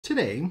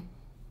Today,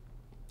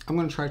 I'm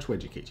going to try to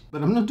educate you,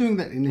 but I'm not doing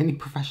that in any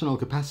professional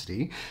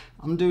capacity.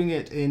 I'm doing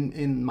it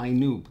in my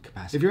noob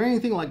capacity. If you're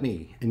anything like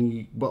me, and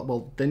you,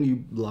 then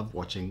you love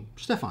watching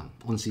Stefan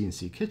on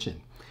CNC Kitchen.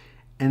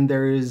 And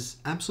there is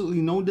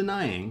absolutely no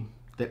denying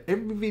that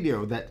every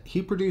video that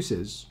he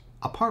produces,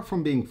 apart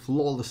from being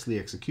flawlessly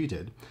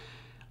executed,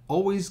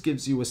 always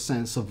gives you a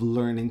sense of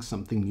learning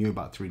something new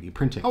about 3D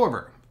printing.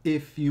 However,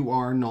 if you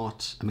are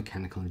not a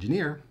mechanical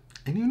engineer,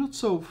 and you're not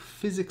so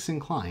physics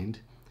inclined,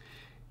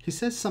 he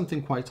says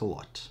something quite a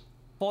lot.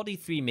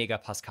 43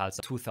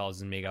 megapascals,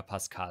 2000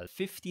 megapascal,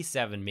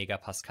 57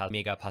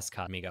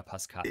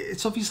 megapascal.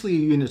 It's obviously a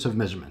unit of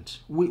measurement.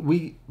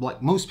 We,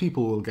 like most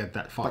people, will get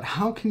that far. But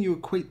how can you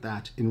equate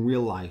that in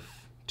real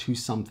life to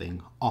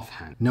something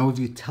offhand? Now, if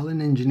you tell an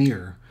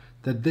engineer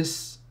that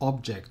this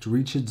object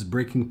reached its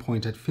breaking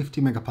point at 50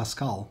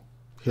 megapascal,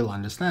 he'll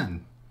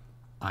understand.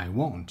 I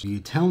won't. You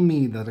tell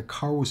me that a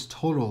car was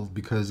totaled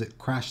because it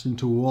crashed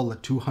into a wall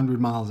at 200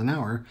 miles an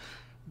hour,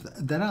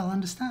 that I'll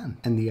understand.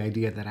 And the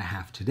idea that I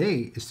have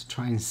today is to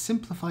try and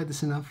simplify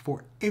this enough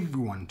for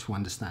everyone to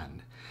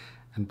understand.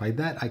 And by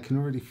that, I can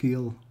already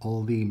feel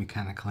all the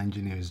mechanical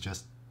engineers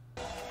just...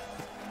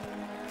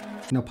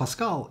 Now,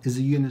 Pascal is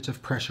a unit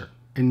of pressure.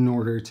 In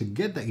order to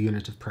get that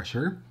unit of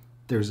pressure,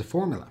 there's a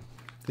formula.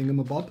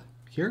 Thingamabob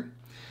here.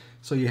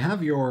 So you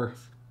have your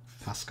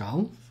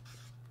Pascal.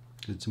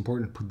 It's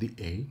important to put the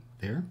A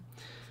there,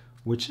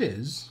 which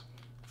is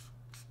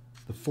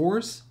the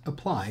force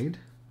applied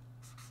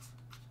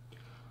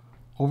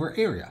over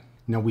area.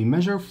 Now we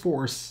measure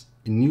force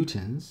in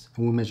newtons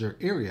and we measure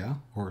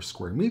area or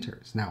square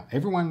meters. Now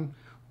everyone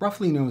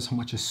roughly knows how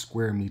much a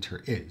square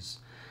meter is,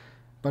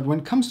 but when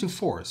it comes to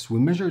force, we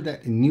measure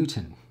that in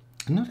newton,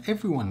 and not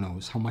everyone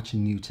knows how much a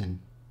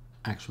newton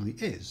actually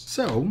is.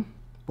 So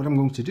what I'm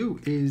going to do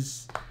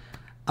is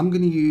I'm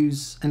going to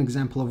use an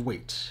example of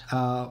weight,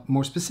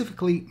 more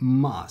specifically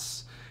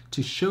mass,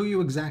 to show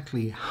you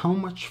exactly how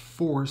much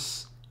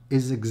force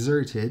is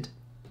exerted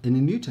in a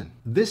newton.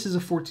 This is a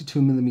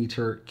 42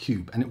 millimeter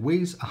cube and it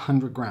weighs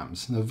 100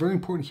 grams. Now, very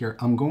important here,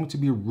 I'm going to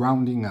be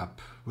rounding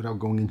up without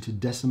going into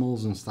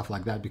decimals and stuff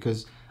like that,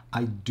 because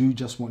I do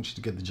just want you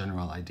to get the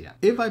general idea.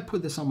 If I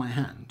put this on my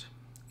hand,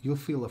 you'll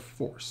feel a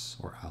force,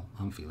 or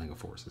I'm feeling a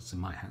force, it's in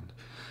my hand.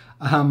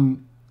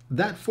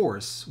 That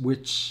force,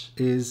 which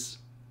is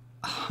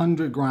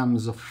 100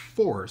 grams of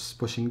force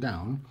pushing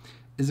down,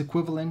 is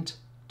equivalent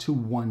to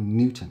 1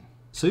 newton.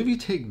 So if you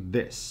take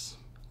this,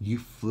 you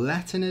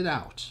flatten it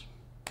out,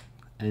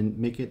 and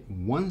make it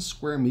 1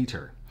 square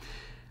meter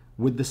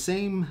with the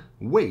same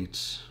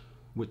weight,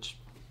 which...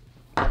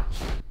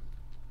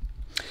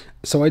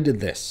 So I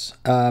did this.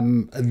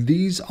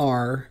 These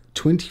are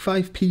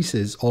 25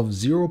 pieces of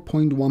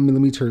 0.1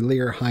 millimeter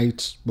layer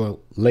height, well,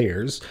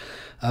 layers,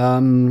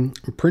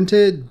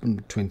 printed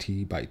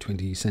 20 by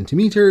 20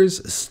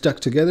 centimeters,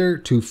 stuck together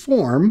to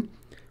form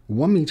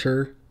 1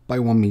 meter by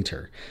 1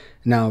 meter.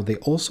 Now they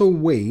also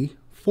weigh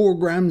 4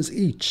 grams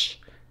each,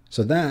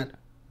 so that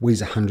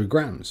weighs 100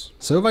 grams.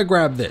 So if I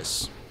grab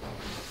this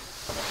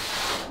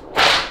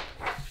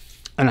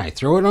and I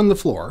throw it on the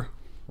floor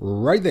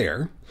right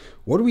there,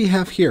 what we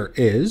have here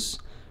is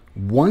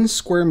 1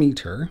 square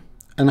meter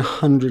and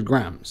 100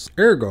 grams.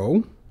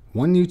 Ergo,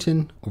 1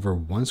 newton over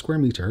 1 square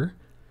meter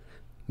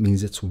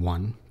means it's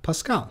 1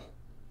 Pascal.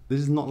 This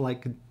is not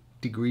like a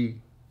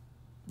degree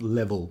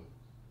level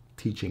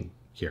teaching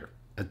here,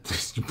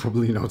 as you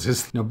probably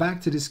noticed. Now back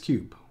to this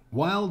cube.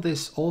 While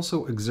this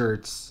also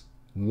exerts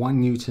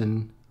 1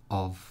 newton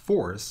of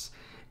force,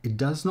 it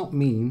does not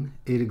mean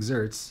it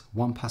exerts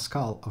 1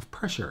 Pascal of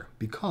pressure,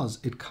 because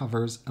it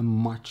covers a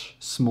much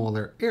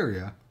smaller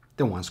area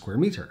than 1 square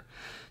meter.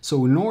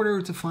 So in order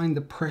to find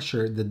the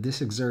pressure that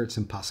this exerts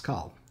in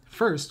Pascal,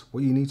 first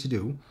what you need to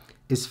do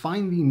is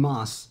find the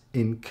mass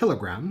in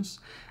kilograms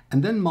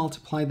and then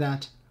multiply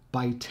that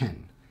by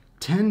 10.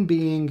 10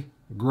 being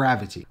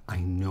gravity. I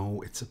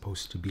know it's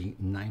supposed to be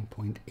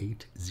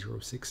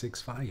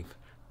 9.80665.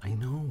 I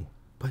know,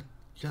 but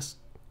just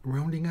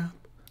rounding up.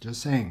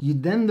 Just saying. You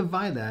then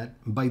divide that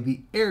by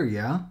the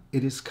area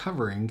it is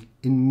covering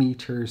in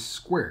meters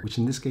squared, which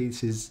in this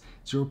case is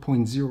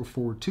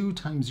 0.042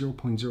 times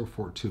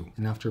 0.042.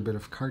 And after a bit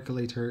of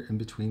calculator in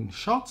between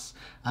shots,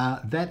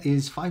 that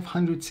is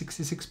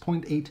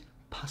 566.8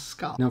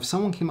 Pascal. Now, if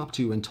someone came up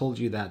to you and told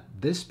you that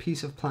this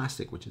piece of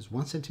plastic, which is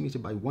 1 centimeter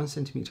by 1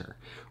 centimeter,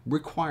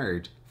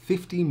 required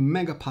 50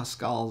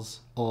 megapascals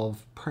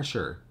of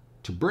pressure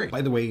to break.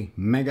 By the way,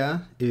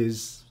 mega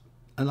is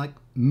like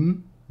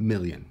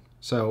million.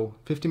 So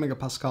 50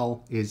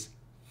 megapascal is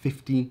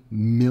 50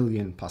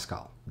 million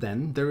Pascal.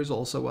 Then there is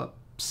also a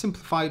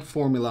simplified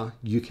formula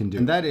you can do.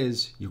 And that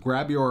is, you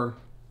grab your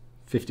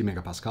 50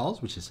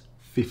 megapascals, which is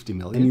 50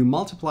 million, and you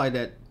multiply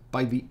that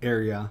by the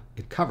area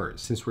it covers.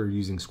 Since we're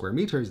using square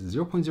meters,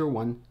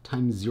 0.01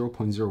 times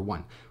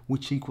 0.01,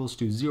 which equals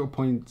to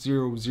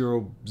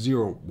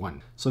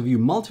 0.0001. So if you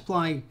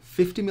multiply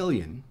 50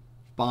 million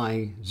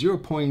by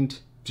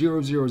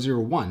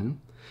 0.0001,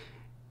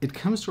 it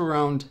comes to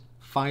around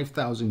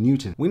 5,000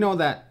 Newton. We know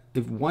that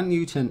if 1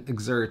 Newton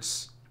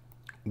exerts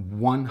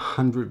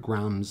 100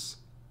 grams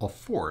of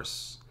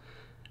force,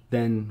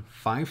 then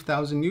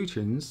 5,000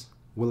 newtons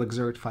will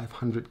exert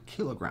 500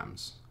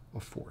 kilograms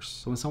of force.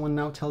 So when someone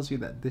now tells you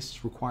that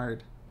this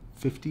required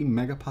 50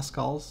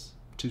 megapascals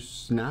to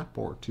snap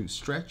or to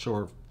stretch,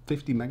 or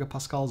 50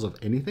 megapascals of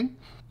anything,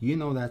 you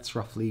know that's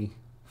roughly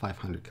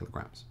 500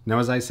 kilograms. Now,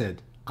 as I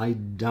said, I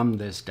dumbed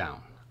this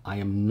down. I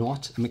am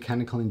not a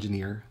mechanical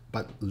engineer,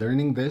 but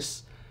learning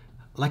this,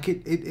 like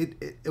it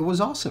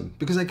was awesome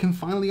because I can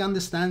finally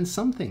understand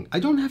something. I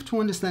don't have to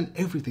understand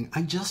everything.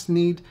 I just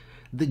need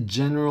the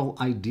general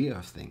idea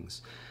of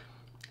things.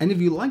 And if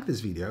you like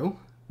this video,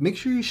 make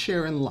sure you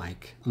share and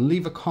like and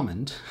leave a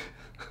comment.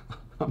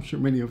 I'm sure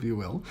many of you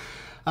will,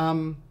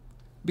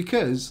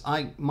 because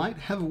I might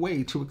have a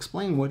way to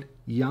explain what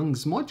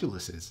Young's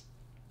modulus is.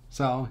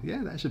 So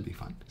yeah, that should be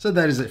fun. So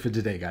that is it for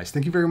today, guys.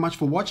 Thank you very much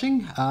for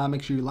watching.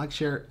 Make sure you like,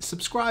 share,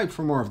 subscribe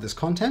for more of this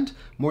content,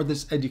 more of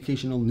this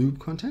educational noob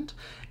content,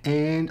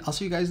 and I'll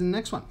see you guys in the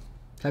next one.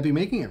 Happy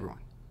making, everyone.